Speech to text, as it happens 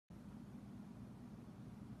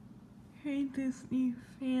Hey Disney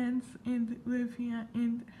fans and Olivia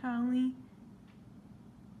and Holly.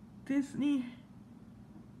 Disney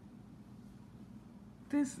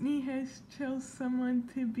has chose someone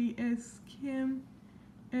to be as Kim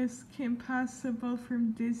Possible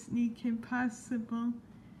from Disney Kim Possible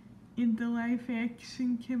in the live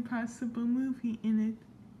action Kim Possible movie in it.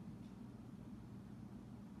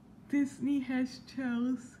 Disney has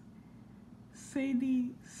chose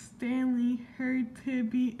Sadie Stanley, her to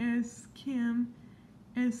be as Kim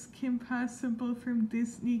Possible from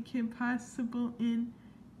Disney Kim Possible in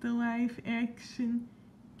the live action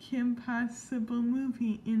Kim Possible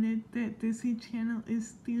movie in it that Disney Channel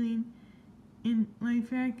is doing in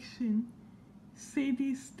live action.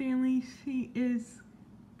 Sadie Stanley, she is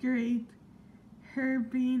great. Her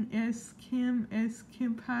being as Kim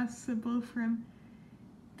Possible from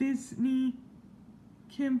Disney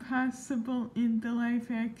Kim Possible in the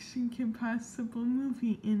live action Kim Possible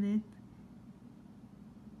movie in it.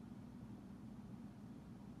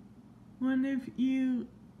 One of you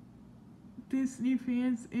Disney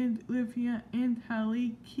fans and Olivia and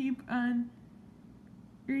Holly keep on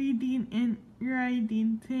reading and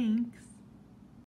writing. Thanks.